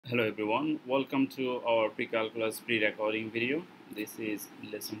Hello everyone, welcome to our pre-calculus pre-recording video. This is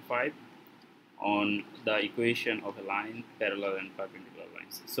lesson 5 on the equation of a line, parallel and perpendicular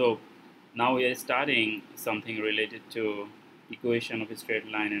lines. So now we are starting something related to equation of a straight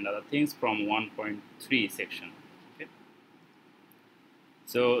line and other things from 1.3 section. Okay.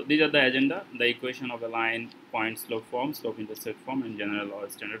 So these are the agenda: the equation of a line, point slope form, slope intercept form, and general or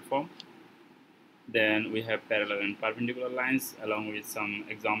standard form. Then we have parallel and perpendicular lines along with some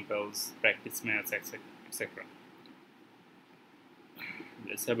examples, practice maths, etc.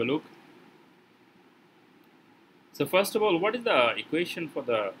 Let's have a look. So first of all, what is the equation for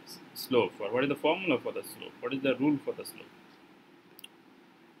the slope? Or what is the formula for the slope? What is the rule for the slope?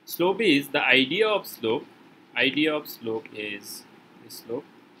 Slope is the idea of slope. Idea of slope is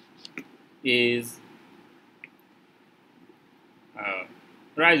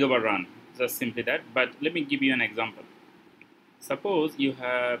rise over run. Just simply that. But let me give you an example. Suppose you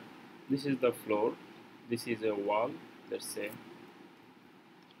have, this is the floor, this is a wall. Let's say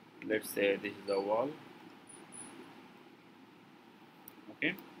this is a wall.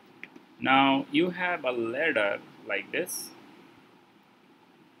 Okay. Now you have a ladder like this.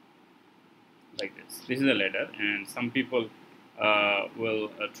 This is a ladder, and some people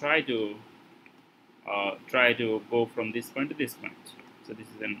will try to go from this point to this point. So this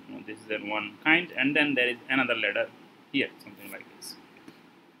is in one kind, and then there is another ladder here, something like this.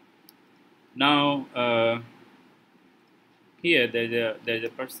 Now here there is a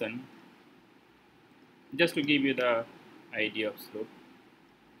person. Just to give you the idea of slope,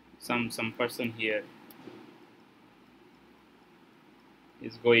 some person here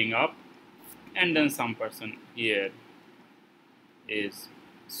is going up, and then some person here is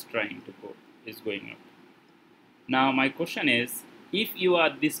going up. Now my question is, if you are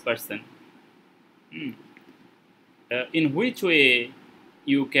this person, in which way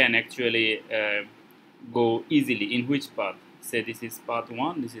you can actually go easily? In which path? Say this is path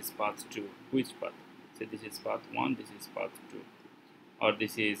 1, this is path 2. Which path? Say this is path 1, this is path 2. Or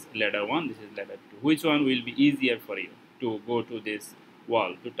this is ladder 1, this is ladder 2. Which one will be easier for you to go to this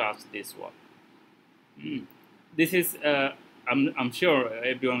wall, to touch this wall? This is, I'm sure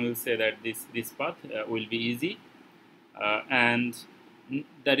everyone will say that this path will be easy. And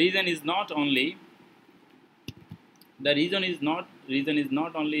the reason is not only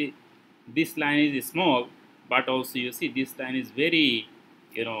this line is small, but also you see this line is very,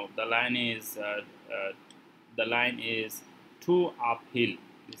 the line is too uphill.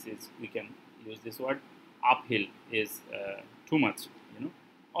 We can use this word, uphill is too much,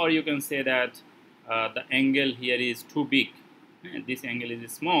 or you can say that the angle here is too big. This angle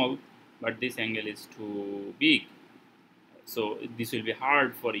is small, but this angle is too big. So this will be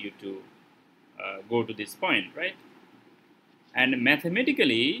hard for you to go to this point, right? And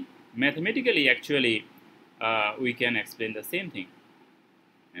mathematically actually we can explain the same thing.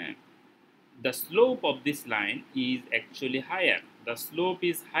 The slope of this line is actually higher. The slope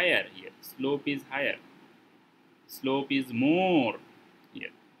is higher here. Slope is higher. Slope is more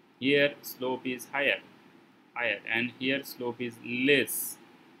here. Here slope is higher, and here slope is less.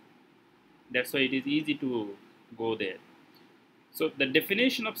 That's why it is easy to go there. So the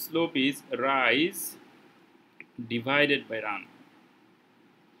definition of slope is rise divided by run.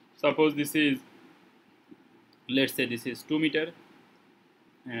 Suppose this is, let's say this is 2 meter,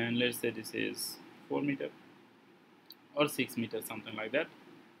 and let's say this is 4 meter or 6 meter, something like that.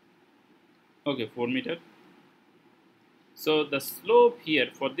 Okay, 4 meter. So the slope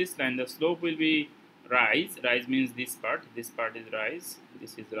here for this line, the slope will be rise. Rise means this part is rise,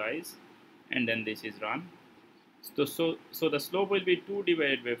 this is rise, and then this is run. So the slope will be 2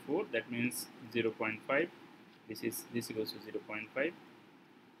 divided by 4, that means 0.5. This goes to 0.5.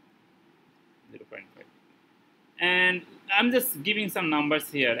 And I'm just giving some numbers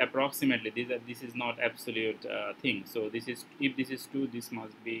here approximately. This is not absolute thing. So this is, if this is 2, this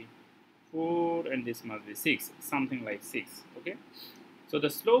must be 4, and this must be 6, something like 6. Okay, so the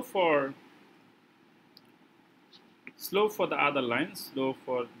slope for the other line, slope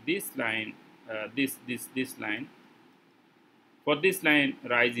for this line, this line, for this line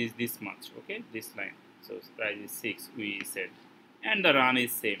rise is this much. Okay, this line, so rise is 6, we said, and the run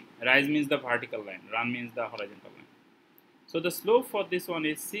is same. Rise means the vertical line, run means the horizontal line. So the slope for this one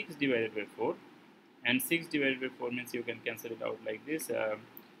is 6 divided by 4, and 6 divided by 4 means you can cancel it out like this.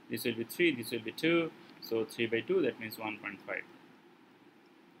 This will be 3, this will be 2, so 3 by 2, that means 1.5.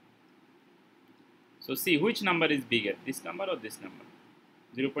 So see, which number is bigger, this number or this number?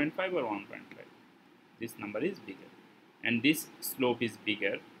 0.5 or 1.5? This number is bigger, and this slope is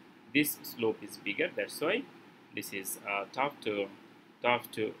bigger. This slope is bigger. That's why this is tough to tough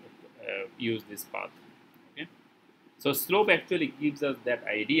to use this path. Okay, so slope actually gives us that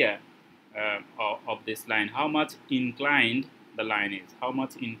idea of this line, how much inclined the line is, how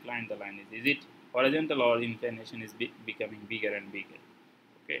much inclined the line is it horizontal or inclination is becoming bigger and bigger.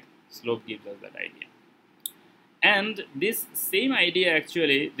 Okay, slope gives us that idea. And this same idea,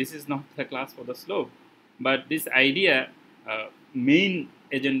 actually, this is not the class for the slope, but this idea, main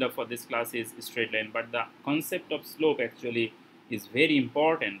agenda for this class is straight line, but the concept of slope actually is very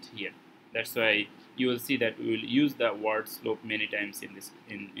important here. That's why you will see that we will use the word slope many times in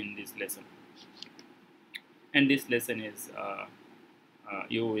this lesson. And this lesson is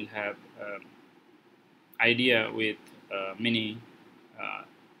you will have idea with many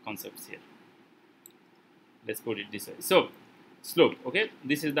concepts here. Let's put it this way. So slope, okay,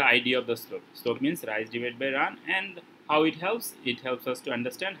 this is the idea of the slope. Slope means rise divided by run, and how it helps us to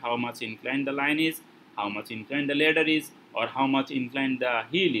understand how much inclined the line is, how much inclined the ladder is, or how much inclined the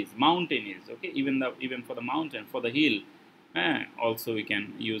hill is, mountain is. Okay, even for the mountain, for the hill, also we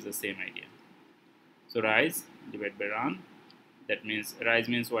can use the same idea. So rise divided by run, that means rise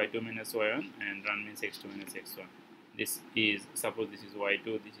means y2 minus y1 and run means x2 minus x1. This is, suppose this is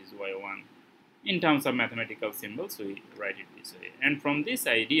y2, this is y1. In terms of mathematical symbols, we write it this way. And from this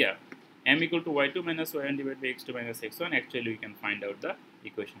idea, m equal to y2 minus y1 divided by x2 minus x1, actually we can find out the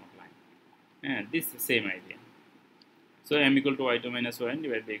equation of line. And this is the same idea. So m equal to y2 minus y1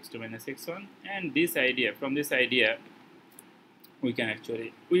 divided by x2 minus x1, and this idea, from this idea, we can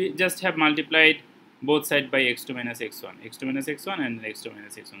actually, we just have multiplied both sides by x2 minus x1, x2 minus x1 and x2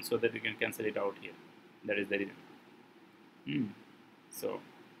 minus x1, so that we can cancel it out here. That is the reason. So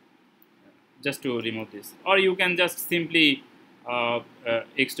just to remove this, or you can just simply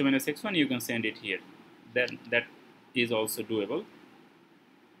x2 minus x1, you can send it here. Then that is also doable.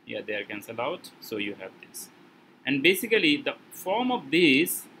 Yeah, they are cancelled out, so you have this. And basically the form of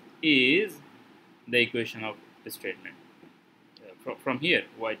this is the equation of the straight line. From here,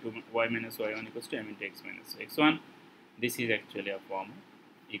 y minus y1 equals to m into x minus x1. This is actually a form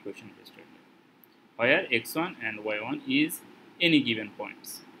of equation of the straight line, where x1 and y1 is any given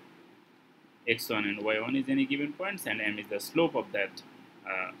points. x1 and y1 is any given points, and m is the slope of that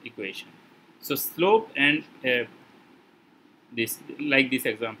equation. So slope and this, like this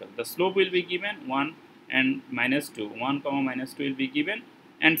example, the slope will be given 1 and minus 2, 1 comma minus 2 will be given,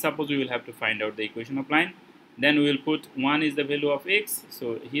 and suppose we will have to find out the equation of line. Then we will put 1 is the value of x,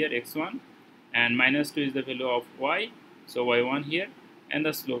 so here x1, and minus 2 is the value of y, so y1 here, and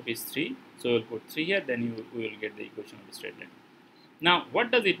the slope is 3, so we will put 3 here, then we will get the equation of the straight line. Now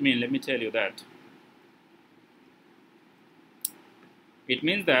what does it mean? Let me tell you that. It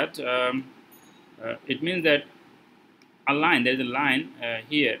means that a line, there is a line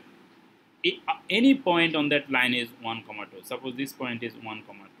here, any point on that line is 1 comma 2. Suppose this point is 1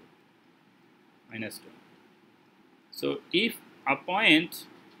 comma 2 minus 2. So if a point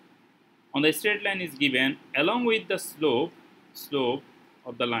on the straight line is given along with the slope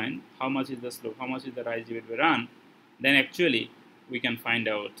of the line, how much is the slope, how much is the rise divided by run, then actually we can find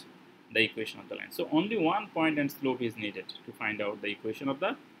out the equation of the line. So only one point and slope is needed to find out the equation of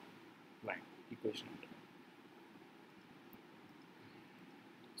the line.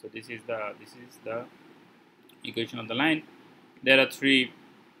 So this is the equation of the line. There are 3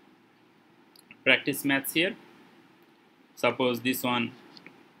 practice maths here. Suppose this one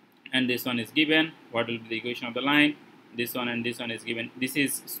and this one is given. What will be the equation of the line? This one and this one is given. This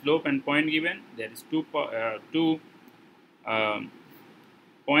is slope and point given. There is two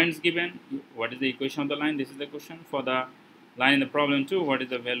points given. What is the equation of the line? This is the question for the line in the problem 2. What is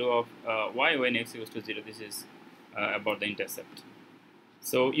the value of y when x equals to 0? This is about the intercept.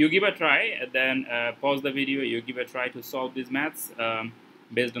 So you give a try, then pause the video, you give a try to solve these maths.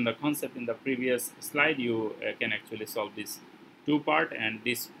 Based on the concept in the previous slide, you can actually solve this 2-part, and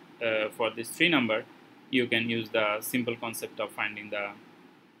this for this 3 number, you can use the simple concept of finding the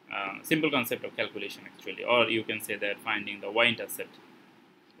simple concept of calculation actually, or you can say that finding the y-intercept.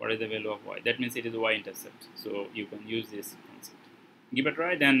 What is the value of y? That means it is y-intercept. So you can use this concept. Give a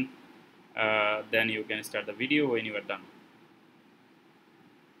try, then you can start the video when you are done.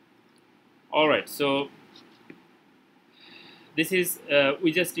 Alright, so this is,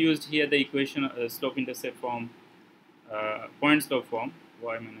 we just used here the equation slope intercept form, point slope form,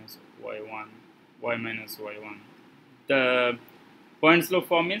 y minus y1, y minus y1. The point slope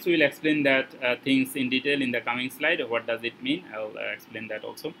form means we will explain that things in detail in the coming slide. What does it mean? I will explain that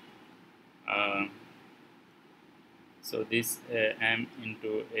also. So this m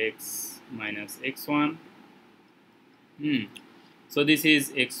into x minus x1. So this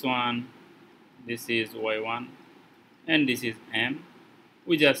is x1, this is y1, and this is m,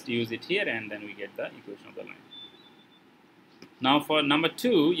 We just use it here and then we get the equation of the line. Now for number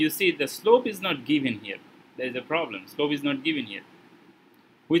 2, you see the slope is not given here. There is a problem. Slope is not given here,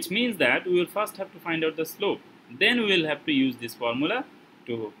 which means that we will first have to find out the slope. Then we will have to use this formula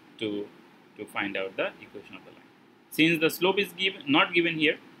to find out the equation of the line. Since the slope is not given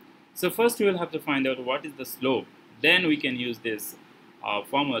here, so first we will have to find out what is the slope. Then we can use this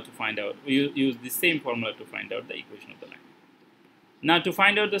formula to find out. We use the same formula to find out the equation of the line. Now to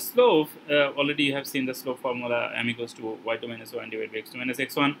find out the slope, already you have seen the slope formula, m equals to y2 minus y1 divided by x2 minus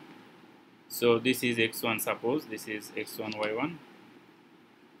x1. So this is x1, suppose this is x1, y1.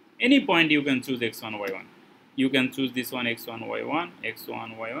 Any point you can choose x1, y1. You can choose this one x1, y1,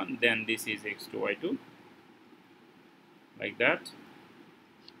 x1, y1, then this is x2, y2, like that.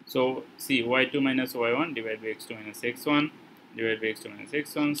 So see, y2 minus y1 divided by x2 minus x1 divided by x2 minus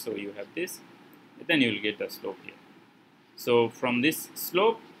x1, so you have this, then you will get the slope here. So from this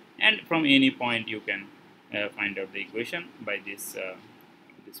slope and from any point you can find out the equation by this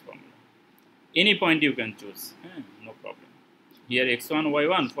formula. Any point you can choose, no problem. Here x1,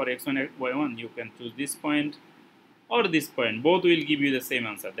 y1, for x1, y1 you can choose this point or this point. Both will give you the same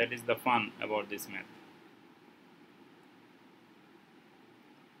answer. That is the fun about this math.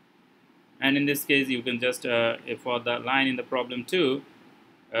 And in this case you can just, for the line in the problem 2,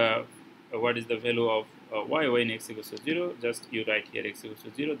 what is the value of y when x equals to 0, just you write here x equals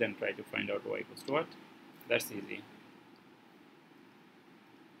to 0, then try to find out y equals to what. That's easy.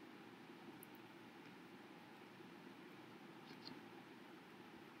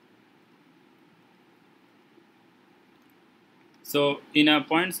 So in a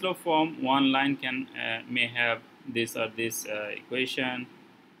point slope form, one line can may have this or this equation.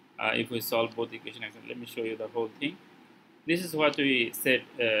 If we solve both equations, let me show you the whole thing. This is what we said.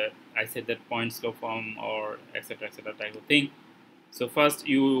 I said that point slope form or etc type of thing. So first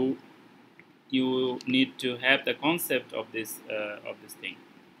you need to have the concept of this thing.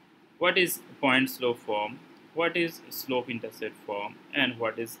 What is point slope form? What is slope intercept form? And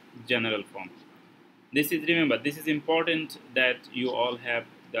what is general form? This is, remember, this is important that you all have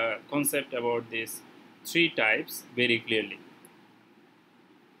the concept about these 3 types very clearly.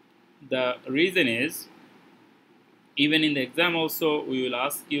 The reason is, even in the exam also, we will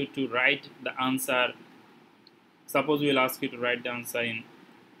ask you to write the answer. Suppose we will ask you to write the answer in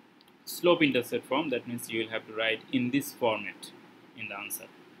slope intercept form. That means you will have to write in this format in the answer.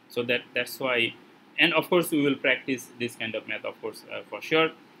 So that's why, and of course we will practice this kind of math, of course, for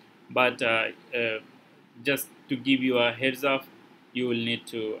sure. But just to give you a heads up, you will need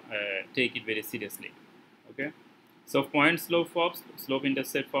to take it very seriously. Okay. So point slope forms, slope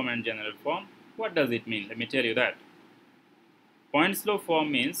intercept form, and general form. What does it mean? Let me tell you that. Point slope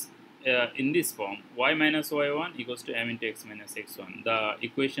form means in this form, y minus y1 equals to m into x minus x1. The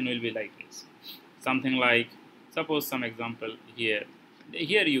equation will be like this. Something like, suppose some example here.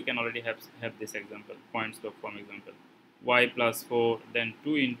 Here you can already have this example, point slope form example. Y plus 4, then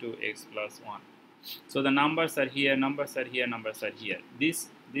 2 into x plus 1. So the numbers are here, numbers are here, numbers are here. This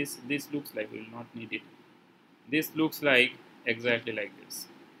looks like, we will not need it. This looks like exactly like this.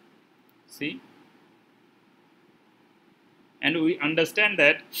 See? And we understand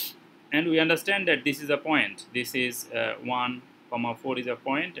that this is a point. This is 1, 4 is a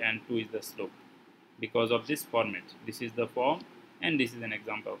point and 2 is the slope. Because of this format, this is the form and this is an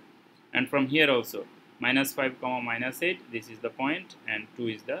example. And from here also, minus 5, minus 8, this is the point and 2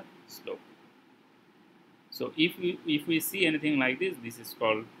 is the slope. So if we see anything like this, this is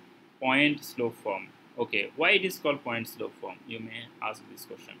called point slope form. Okay, why it is called point slope form? You may ask this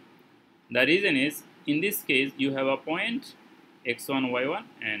question. The reason is, in this case, you have a point, x1, y1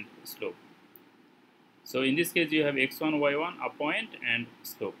 and slope. So in this case, you have x1, y1, a point and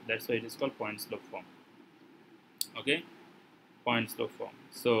slope. That's why it is called point slope form. Okay, point slope form.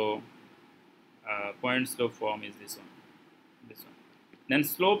 So point slope form is this one. Then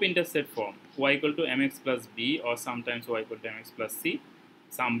slope intercept form, y equal to mx plus b, or sometimes y equal to mx plus c.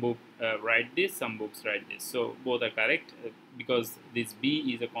 Some book write this, some books write this. So both are correct because this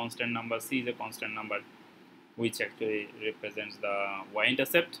b is a constant number, c is a constant number, which actually represents the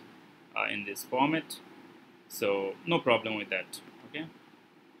y-intercept in this format. So no problem with that. Okay.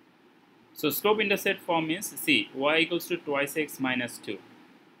 So slope intercept form means, see, y equals to twice x minus 2.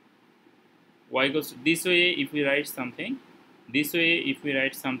 Y equals to, this way if we write something,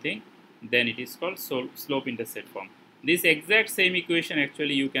 then it is called slope intercept form. This exact same equation,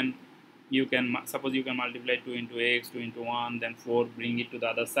 actually you can suppose you can multiply 2 into x, 2 into 1, then 4, bring it to the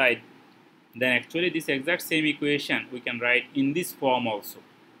other side. Then actually this exact same equation we can write in this form also.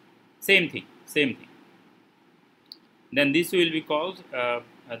 Same thing. then this will be called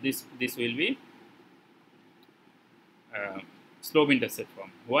this will be slope intercept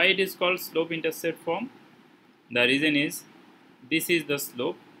form. Why it is called slope intercept form? The reason is this is the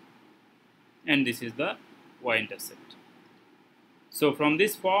slope and this is the y-intercept. So from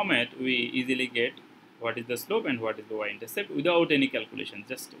this format we easily get what is the slope and what is the y-intercept without any calculation,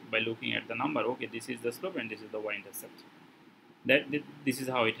 just by looking at the number. Okay, this is the slope and this is the y-intercept. This is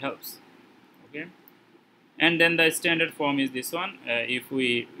how it helps. Okay, and then the standard form is this one. If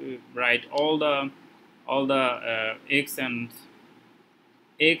we write all the x and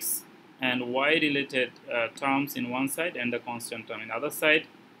y related terms in one side and the constant term in the other side,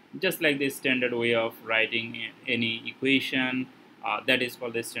 just like the standard way of writing any equation, that is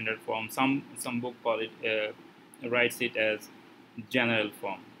called the standard form. Some book call it writes it as general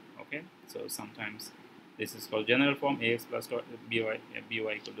form. Okay, so sometimes this is called general form, ax plus by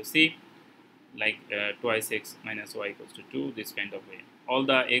equal to c, like twice x minus y equals to 2, this kind of way. All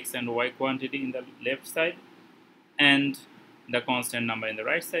the x and y quantity in the left side and the constant number in the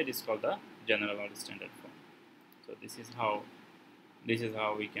right side is called the general or standard form. So this is how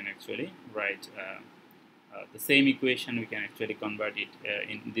we can actually write the same equation. We can actually convert it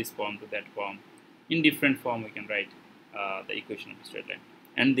in this form to that form. In different form we can write the equation of a straight line,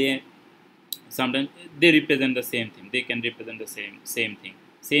 and they sometimes they represent the same thing. They can represent the same thing.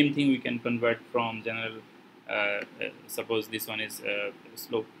 Same thing we can convert from general. Suppose this one is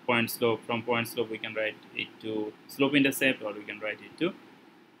slope, point slope. From point slope we can write it to slope intercept, or we can write it to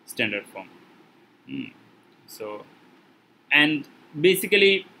standard form. So, and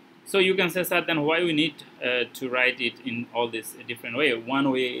basically, so you can say, sir, then why we need to write it in all this different way? One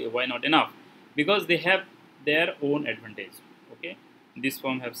way, why not enough? Because they have their own advantage. Okay, this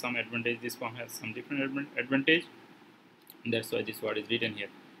form has some advantage, this form has some different advantage. That's why this word is written here.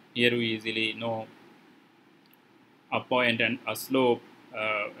 Here we easily know a point and a slope.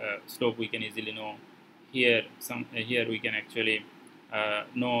 Slope we can easily know. Here here we can actually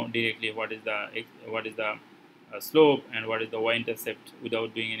know directly what is the slope and what is the y-intercept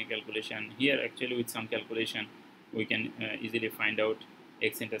without doing any calculation. Here actually with some calculation we can easily find out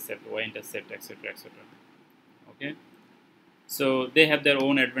x-intercept, y-intercept, etc., etc. Okay, so they have their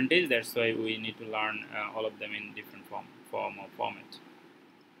own advantage. That's why we need to learn all of them in different form or format.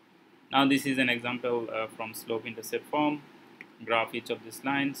 Now this is an example from slope intercept form. Graph each of this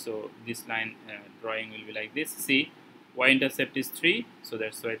line. So this line drawing will be like this. See, y-intercept is 3, so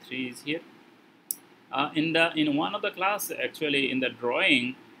that's why 3 is here. In one of the class, actually in the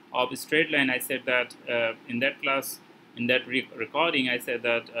drawing of a straight line, I said that in that class, in that recording, I said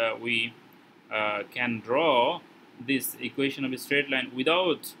that we can draw this equation of a straight line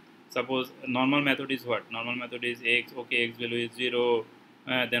without, suppose normal method is what? Normal method is x, okay, x value is 0,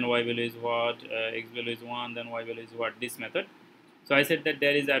 then y value is what, x value is 1, then y value is what, this method. So I said that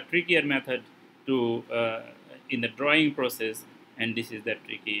there is a trickier method to in the drawing process, and this is that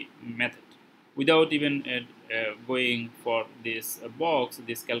tricky method. Without even going for this box,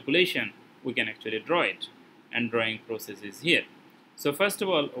 this calculation, we can actually draw it, and drawing process is here. So first of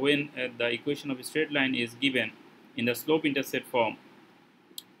all, when the equation of a straight line is given in the slope intercept form,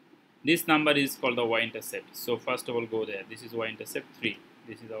 this number is called the y-intercept. So first of all, go there. This is y-intercept 3.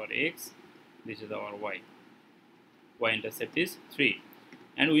 This is our x. This is our y. Y-intercept is 3.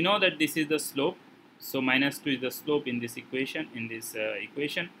 And we know that this is the slope. So minus 2 is the slope in this equation.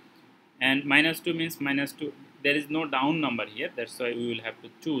 And minus 2 means minus 2. There is no down number here. That's why we will have to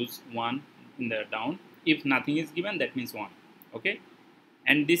choose 1 in the down. If nothing is given, that means 1. Okay.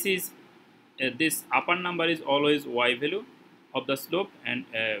 And this is this upper number is always y value of the slope, and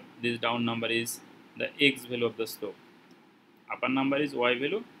this down number is the x value of the slope. Upper number is y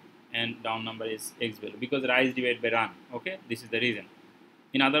value and down number is x value, because rise divided by run. Okay, this is the reason.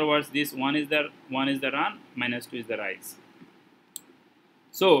 In other words, this 1 is the run, minus 2 is the rise.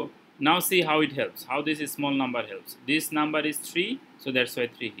 So now see how it helps, how this is small number helps. This number is 3, so that's why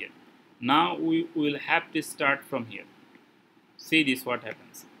 3 here. Now we will have to start from here. See this, what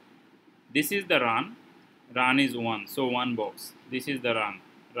happens. This is the run is 1, so 1 box. This is the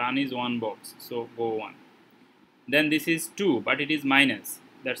run is 1 box, so go 1. Then this is 2, but it is minus,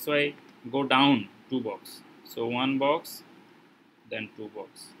 that's why go down 2 box. So 1 box, then 2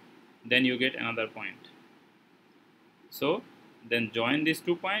 box, then you get another point. So then join these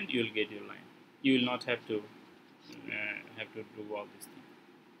 2 points, you will get your line. You will not have to do all this thing.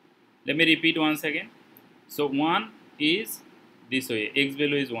 Let me repeat once again. So 1 is this way, x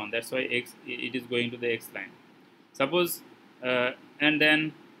value is 1, that's why x, it is going to the x line. Suppose and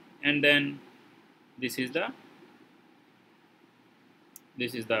then this is the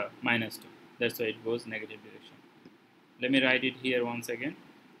minus 2, that's why it goes negative direction. Let me write it here once again.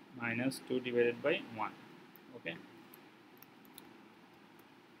 Minus 2 divided by 1. Okay,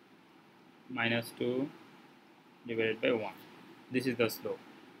 minus 2 divided by 1. This is the slope,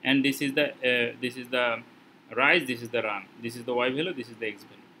 and this is the rise, this is the run, this is the y value, this is the x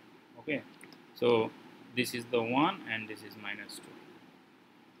value. Okay, so this is the 1 and this is minus 2.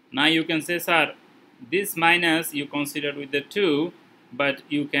 Now you can say, sir, this minus you considered with the 2, but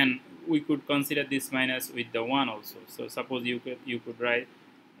we could consider this minus with the 1 also. So suppose you could write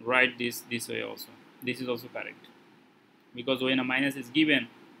this way also. This is also correct, because when a minus is given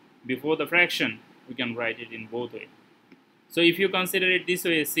before the fraction, we can write it in both ways. So if you consider it this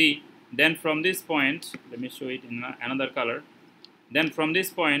way, see, then from this point, let me show it in another color. Then from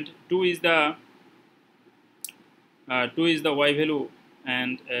this point, 2 is the y value,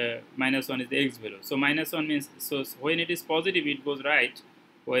 and minus 1 is the x value. So minus 1 means, so when it is positive it goes right,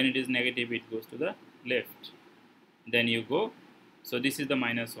 when it is negative it goes to the left. Then you go, so this is the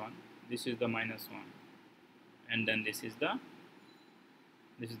minus 1, this is the minus 1, and then this is the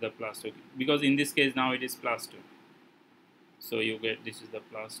plus 2, because in this case now it is plus 2. So you get, this is the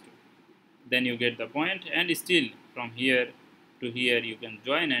plus 2. Then you get the point, and still from here to here you can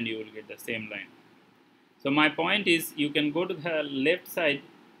join and you will get the same line. So my point is, you can go to the left side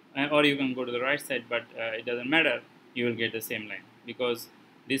or you can go to the right side, but it doesn't matter, you will get the same line, because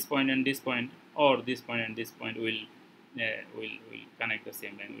this point and this point, or this point and this point will connect the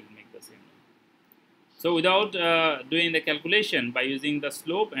same line, will make the same line. So without doing the calculation, by using the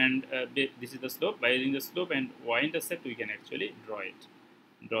slope and this is the slope, by using the slope and y-intercept, we can actually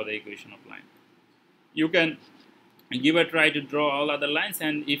draw the equation of line. You can give a try to draw all other lines,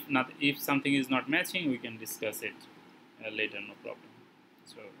 and if something is not matching, we can discuss it later, no problem.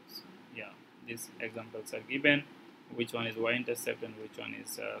 So yeah, these examples are given, which one is y-intercept and which one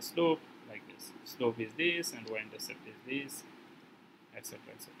is slope, like this. Slope is this and y-intercept is this, etc.,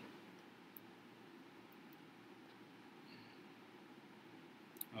 etc.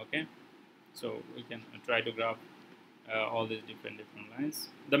 Okay, so we can try to graph all these different lines.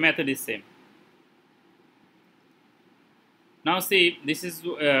 The method is same. Now see, this is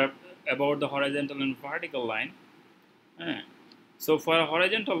about the horizontal and vertical line. So for a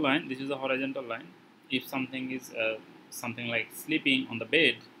horizontal line, this is a horizontal line. If something is something like sleeping on the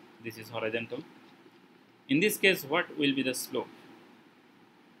bed, this is horizontal. In this case, what will be the slope?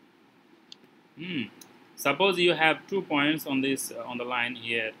 Suppose you have 2 points on this on the line,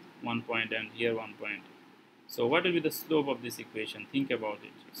 here 1 point and here 1 point. So what will be the slope of this equation? Think about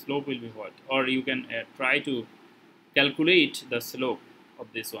it. Slope will be what? Or you can try to calculate the slope of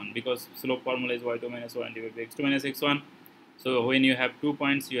this one, because slope formula is y2 minus 1 divided by x2 minus x1. So when you have 2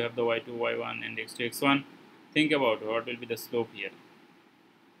 points, you have the y2, y1 and x2, x1. Think about what will be the slope here.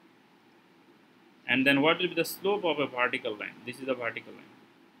 And then what will be the slope of a vertical line? This is a vertical line,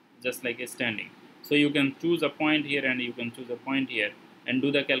 just like a standing. So you can choose a point here and you can choose a point here and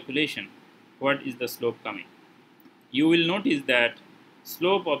do the calculation. What is the slope coming? You will notice that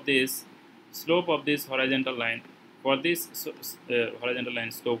slope of this horizontal line, for this horizontal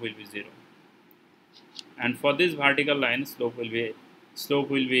line, slope will be 0, and for this vertical line, slope will be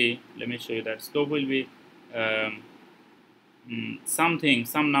let me show you that slope will be some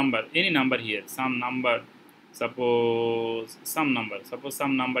number, any number here, some number, suppose some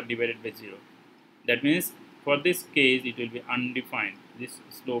number divided by 0. That means for this case it will be undefined. This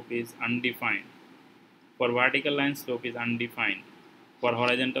slope is undefined. For vertical line, slope is undefined. For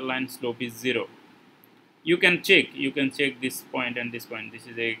horizontal line, slope is 0. You can check this point and this point. This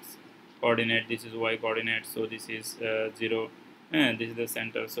is x coordinate, this is y coordinate, so this is 0, and this is the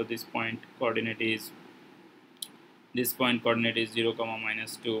center. So this point coordinate is 0 comma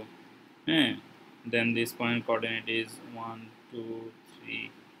minus 2, then this point coordinate is 1 2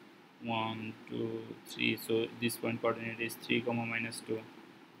 3, 1 2 3, so this point coordinate is 3 comma minus 2.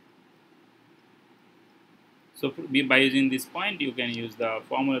 So by using this point, you can use the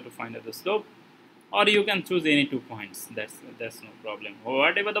formula to find out the slope, or you can choose any 2 points. That's no problem.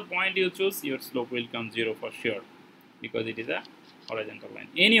 Whatever the point you choose, your slope will come 0 for sure, because it is a horizontal line.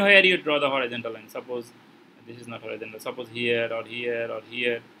 Anywhere you draw the horizontal line, suppose this is not horizontal, suppose here or here or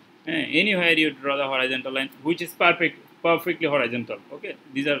here, anywhere you draw the horizontal line, which is perfectly horizontal. Okay,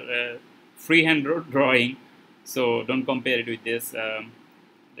 these are freehand drawing, so don't compare it with this.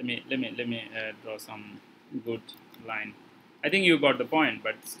 Let me draw some good line. I think you got the point,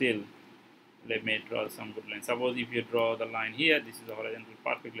 but still let me draw some good line. Suppose if you draw the line here, this is a horizontal,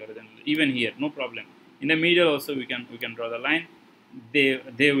 perfectly horizontal. Even here, no problem. In the middle also we can draw the line.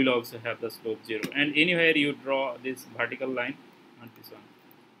 They will also have the slope 0. And anywhere you draw this vertical line, not this one,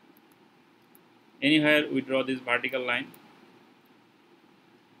 Anywhere we draw this vertical line,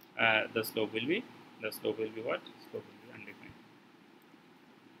 the slope will be what? Slope will be undefined.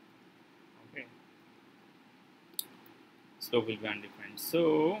 Okay, slope will be undefined.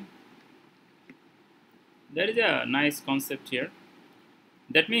 So there is a nice concept here.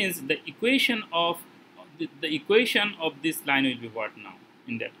 That means the equation of the equation of this line will be what now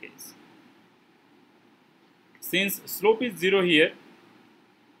in that case? Since slope is 0 here,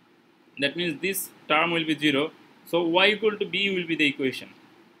 that means this term will be 0. So y equal to b will be the equation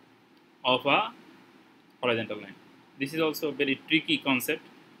of a horizontal line. This is also a very tricky concept,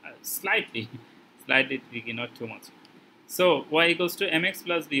 slightly tricky, not too much. So y equals to mx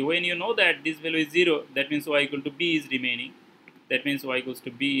plus b. When you know that this value is 0, that means y equal to b is remaining. That means y equals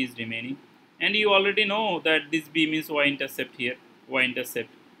to b is remaining. And you already know that this b means y-intercept here, y-intercept.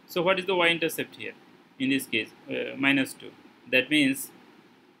 So what is the y-intercept here? In this case, minus 2. That means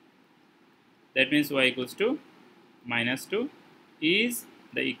y equals to minus 2 is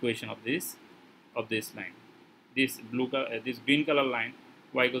the equation of this line. This this green color line,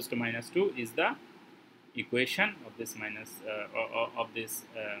 y equals to minus 2 is the equation of this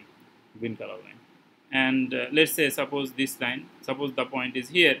green color line. And let's say, suppose this line, suppose the point is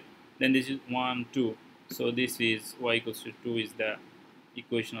here, then this is 1, 2. So this is y equals to 2 is the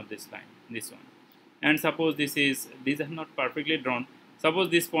equation of this line, this one. And suppose these are not perfectly drawn. Suppose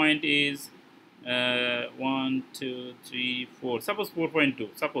this point is 1, 2, 3, 4. Suppose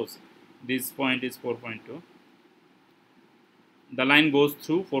 4.2. Suppose this point is 4.2. The line goes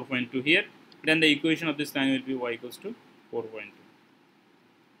through 4.2 here. Then the equation of this line will be y equals to 4.2.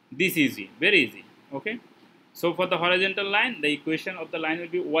 This is easy, very easy. Okay. So for the horizontal line, the equation of the line will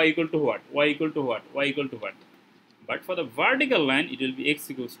be y equal to what? Y equal to what? Y equal to what? But for the vertical line, it will be x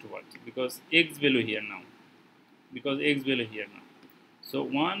equals to what? Because x value here now. So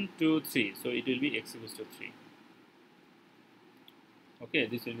 1, 2, 3. So it will be x equals to 3. Okay,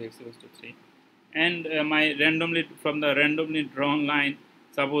 this will be x equals to 3. And from the randomly drawn line,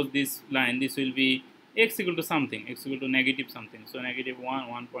 suppose this line, this will be x equal to something, x equal to negative something. So negative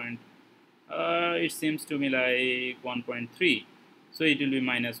 1 point, it seems to me like 1.3. So it will be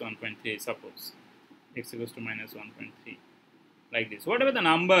minus 1.3, suppose x equals to minus 1.3, like this. Whatever the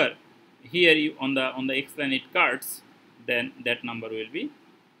number here on the x line it cuts, then that number will be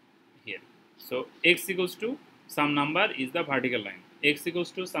here. So x equals to some number is the vertical line. X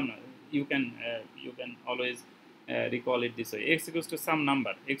equals to some, you can always recall it this way. X equals to some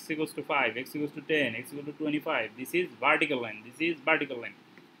number. X equals to 5. X equals to 10. X equals to 25. This is vertical line.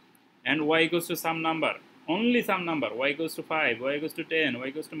 And y equals to some number. Only some number. Y equals to 5. Y equals to 10. Y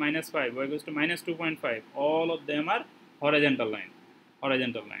equals to minus 5. Y equals to minus 2.5. All of them are horizontal line.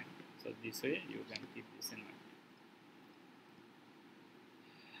 So this way you can keep this in mind.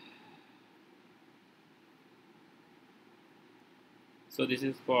 So this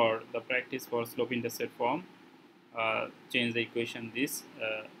is for the practice for slope-intercept form. Change the equation this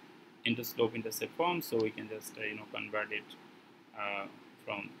into slope-intercept form, so we can just convert it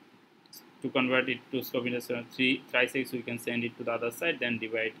to convert it to slope-intercept 3/6. We can send it to the other side, then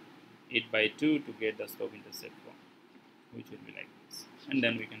divide it by 2 to get the slope-intercept form, which will be like this. And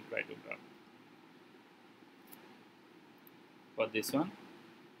then we can try to graph for this one.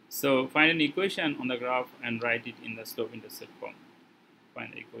 So find an equation on the graph and write it in the slope-intercept form.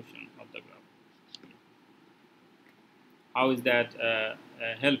 Find the equation of the graph. How is that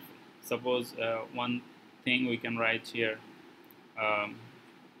helpful? Suppose one thing we can write here.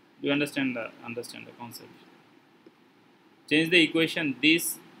 Do you understand the concept? Change the equation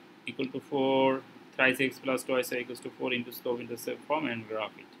this equal to 4 thrice x plus twice y equals to 4 into slope-intercept form and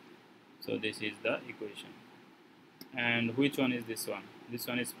graph it. So this is the equation. And which one is this one? This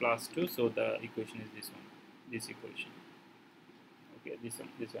one is plus 2, so the equation is this one. This equation. Okay, this one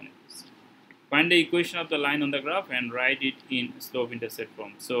is this. Find the equation of the line on the graph and write it in slope-intercept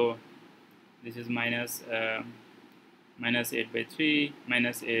form. So this is minus 8 by 3,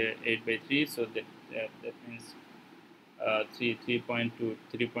 minus 8 by 3. So that means 3.2,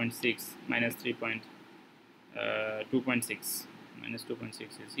 3.6, minus 2.6. Minus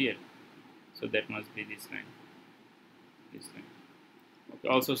 2.6 is here. So that must be this line. Okay.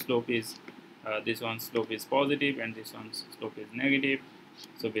 Also slope is this one's slope is positive and this one's slope is negative.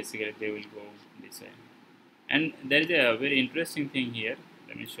 So basically they will go this way. And there is a very interesting thing here.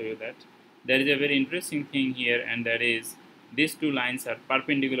 Let me show you that. There is a very interesting thing here, and that is these two lines are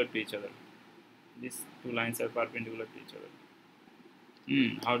perpendicular to each other. These two lines are perpendicular to each other.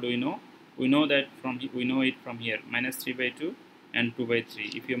 How do we know? We know that we know it from here. Minus 3 by 2 and 2 by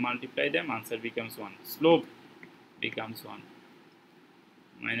 3. If you multiply them, answer becomes 1. Slope becomes 1.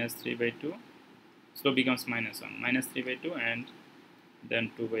 Minus 3 by 2 slope becomes minus 1, minus 3 by 2 and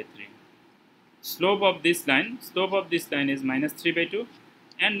then 2 by 3. Slope of this line is minus 3 by 2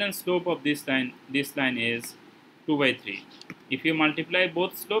 and then slope of this line is 2 by 3. If you multiply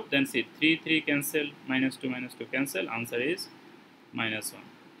both slope, then see 3 cancel, minus 2 cancel, answer is minus 1.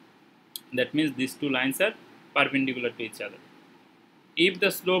 That means these two lines are perpendicular to each other. If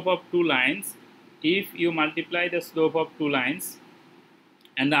the slope of two lines, if you multiply the slope of two lines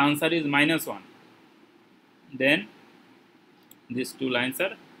and the answer is minus 1, then these two lines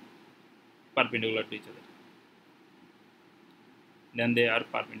are perpendicular to each other. Then they are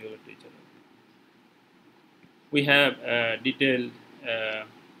perpendicular to each other. We have a detailed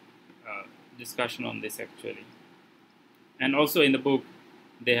discussion on this actually, and also in the book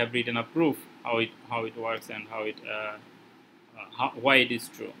they have written a proof how it works and why it is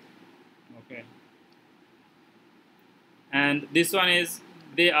true. Okay, and this one is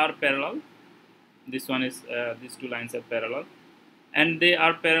they are parallel. This one is these two lines are parallel, and they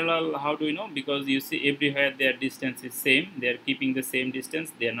are parallel. How do we know? Because you see everywhere their distance is same. They are keeping the same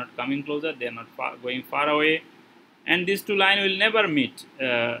distance. They are not coming closer. They are not going far away. And these two lines will never meet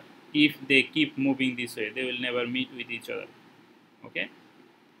if they keep moving this way. They will never meet with each other. Okay.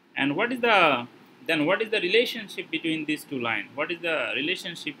 And what is the relationship between these two lines? What is the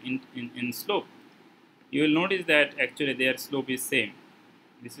relationship in slope? You will notice that actually their slope is same.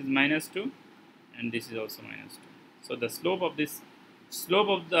 This is minus 2 and this is also minus 2. So the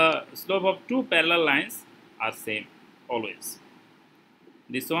slope of two parallel lines are same always.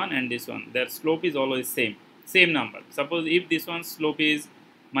 This one and this one, their slope is always same number. Suppose if this one's slope is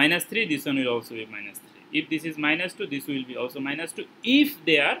minus 3, this one will also be minus 3. If this is minus 2, this will be also minus 2 if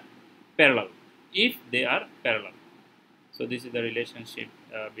they are parallel. So this is the relationship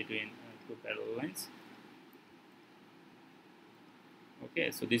between two parallel lines.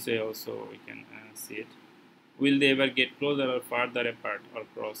 Okay, so this way also we can see it. Will they ever get closer or farther apart or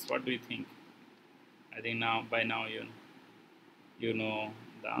cross? What do you think? I think by now you know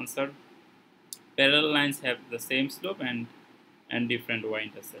the answer. Parallel lines have the same slope and different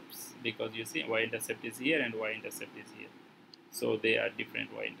y-intercepts, because you see y-intercept is here and y-intercept is here. So they are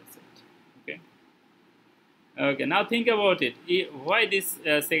different y-intercept. Okay, now think about it. Why this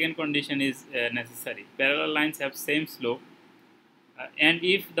second condition is necessary? Parallel lines have same slope. And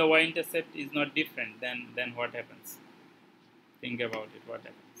if the y-intercept is not different, then what happens? Think about it. What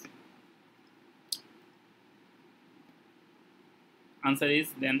happens? Answer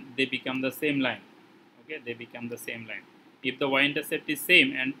is then they become the same line. Okay, they become the same line. If the y-intercept is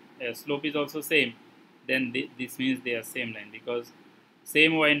same and slope is also same, then this means they are same line, because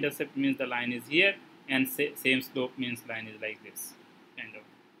same y-intercept means the line is here and same slope means line is like this kind of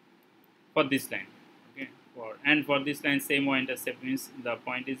for this line. And for this line, same y-intercept means the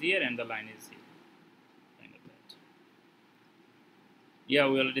point is here and the line is here, kind of that. Yeah,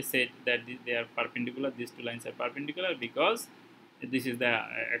 we already said that they are perpendicular. These two lines are perpendicular because this is the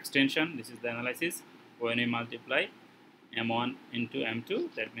extension. This is the analysis. When we multiply m1 into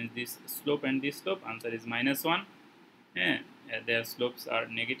m2, that means this slope and this slope, answer is minus 1. Their slopes are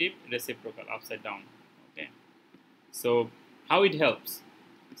negative, reciprocal, upside down. Okay. So how it helps?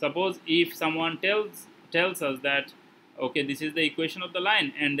 Suppose if someone tells us that okay, this is the equation of the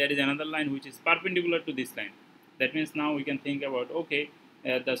line and there is another line which is perpendicular to this line. That means now we can think about okay,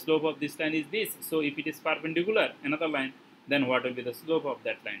 the slope of this line is this. So if it is perpendicular another line, then what will be the slope of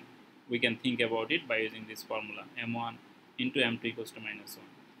that line? We can think about it by using this formula, m1 into m2 equals to minus 1.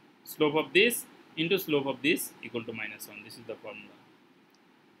 Slope of this into slope of this equal to minus 1. This is the formula.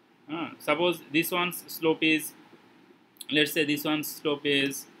 Suppose this one's slope is, let's say this one's slope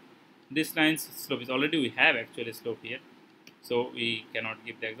is, this line's slope is, already we have actually slope here, so we cannot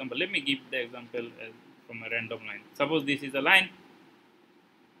give the example. Let me give the example from a random line. Suppose this is a line.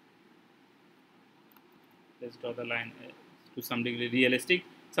 Let's draw the line to some degree realistic.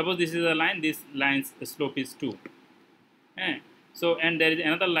 Suppose this is a line. This line's slope is 2. So and there is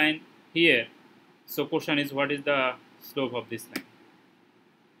another line here. So question is, what is the slope of this line?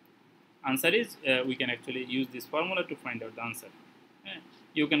 Answer is we can actually use this formula to find out the answer.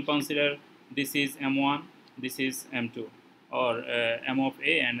 You can consider this is m1, this is m2, or m of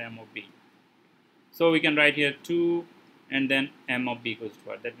a and m of b. So we can write here 2 and then m of b equals to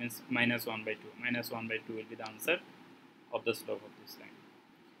what? That means minus 1 by 2. Minus 1 by 2 will be the answer of the slope of this line.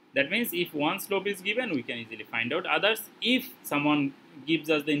 That means if one slope is given, we can easily find out others. If someone gives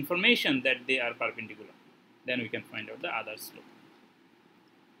us the information that they are perpendicular, then we can find out the other slope.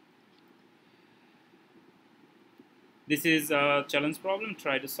 This is a challenge problem.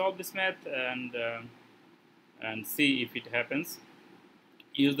 Try to solve this math and see if it happens.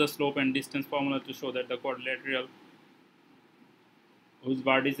 use the slope and distance formula to show that the quadrilateral whose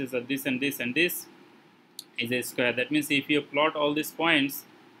vertices are this and this and this is a square. That means if you plot all these points,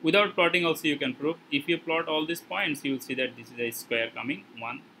 without plotting also you can prove, if you plot all these points, you will see that this is a square coming,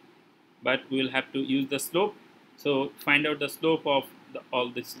 one. But we will have to use the slope. So find out the slope of all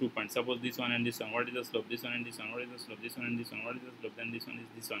these 2 points. Suppose this one and this one, what is the slope? This one and this one, what is the slope? This one and this one, what is the slope? Then this one is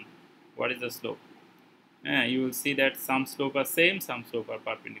this one, what is the slope? You will see that some slope are same, some slope are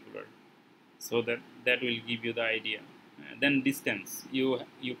perpendicular. So that will give you the idea. Then distance, you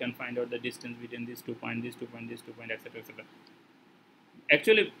can find out the distance between these 2 points, these 2 points, these 2 points, etc., etc.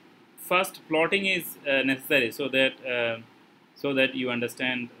 Actually, first plotting is necessary so that you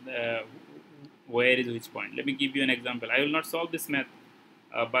understand where is which point. Let me give you an example. I will not solve this math,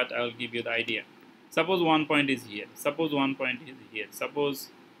 but I will give you the idea. Suppose one point is here. Suppose one point is here. Suppose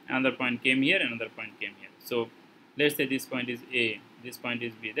another point came here, another point came here. So let's say this point is A, this point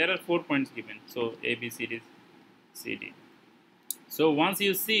is B. There are 4 points given. So A, B, C, D, C, D. So once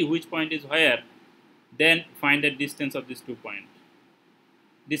you see which point is where, then find the distance of these 2 points.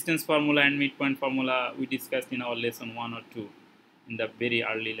 Distance formula and midpoint formula we discussed in our lesson 1 or 2 in the very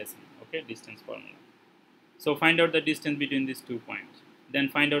early lesson. Okay, distance formula. So find out the distance between these 2 points. Then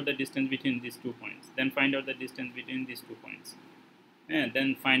find out the distance between these 2 points. Then find out the distance between these 2 points. And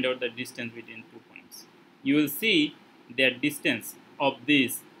then find out the distance between 2 points. You will see that distance of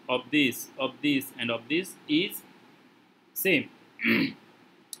this, of this, of this, and of this is same.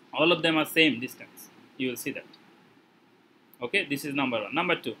 All of them are same distance. You will see that. Okay, this is number 1.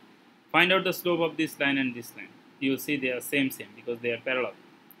 Number 2, find out the slope of this line and this line. You will see they are same because they are parallel.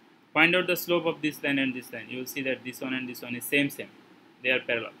 Find out the slope of this line and this line. You will see that this one and this one is same. They are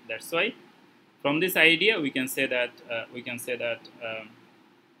parallel. That's why from this idea we can say that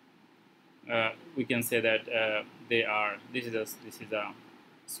they are. This is a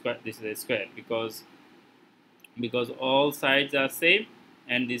square. This is a square because all sides are same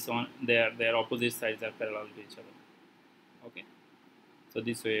and this one their opposite sides are parallel to each other. Okay, so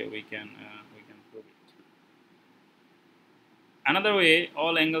this way we can prove it. Another way,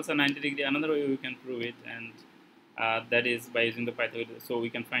 all angles are 90 degrees. Another way we can prove it, and that is by using the Pythagorean. So we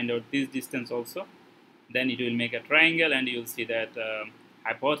can find out this distance also. Then it will make a triangle, and you will see that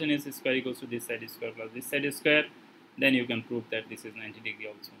hypotenuse is square equals to this side is square plus this side is square. Then you can prove that this is 90 degree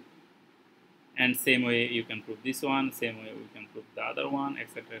also. And same way you can prove this one. Same way we can prove the other one,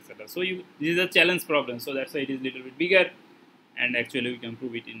 etc., etc. So this is a challenge problem. So that's why it is a little bit bigger. And actually we can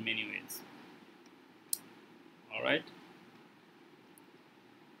prove it in many ways. All right,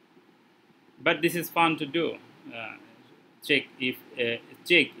 but this is fun to do. Check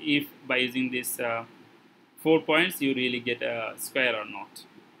if by using this 4 points you really get a square or not.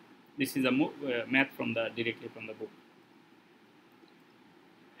 This is a math from directly from the book.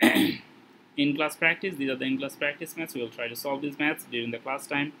 In class practice, these are the in class practice maths. We will try to solve these maths during the class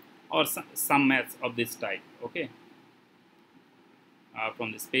time, or some maths of this type. Okay.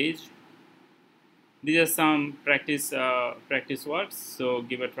 From this page, these are some practice works, so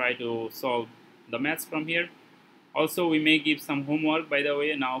give a try to solve the maths from here. Also we may give some homework, by the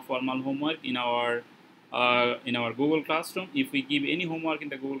way, now formal homework in our Google Classroom. If we give any homework in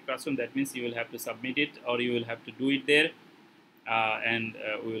the Google Classroom, that means you will have to submit it or you will have to do it there, and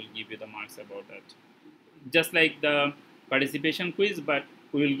we will give you the marks about that, just like the participation quiz, but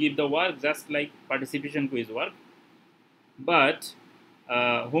we will give the work just like participation quiz work. But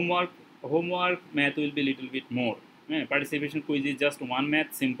homework math will be little bit more. Participation quiz is just one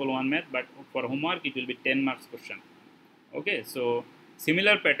math, simple one math, but for homework it will be 10 marks question. Okay, so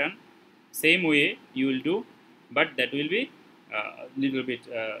similar pattern, same way you will do, but that will be little bit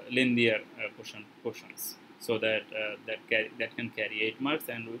lengthier questions, so that that can carry 8 marks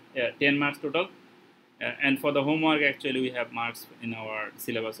and 10 marks total. And for the homework, actually we have marks in our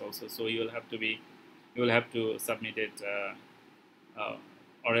syllabus also, so you will have to submit it,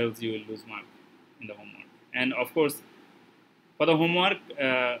 or else you will lose mark in the homework. And of course, for the homework,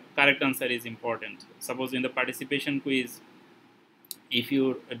 correct answer is important. Suppose in the participation quiz, if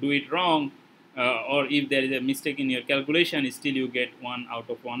you do it wrong, or if there is a mistake in your calculation, still you get 1 out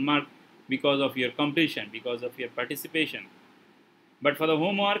of 1 mark because of your completion, because of your participation. But for the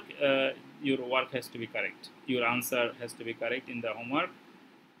homework, your work has to be correct. Your answer has to be correct in the homework,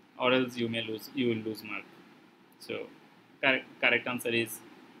 or else you will lose mark. So correct answer is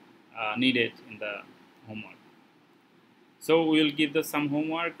needed in the homework. So we will give some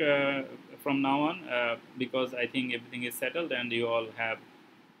homework from now on, because I think everything is settled and you all have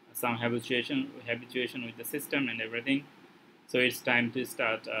some habituation with the system and everything. So it's time to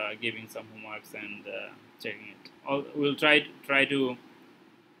start giving some homeworks and checking it. We'll try to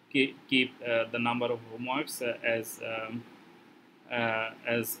keep the number of homeworks as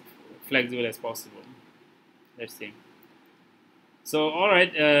flexible as possible. Let's see. So, all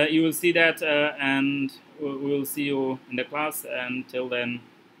right, you will see that, and we will see you in the class. Until then,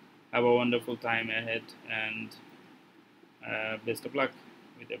 have a wonderful time ahead, and best of luck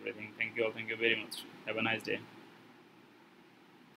with everything. Thank you all. Thank you very much. Have a nice day.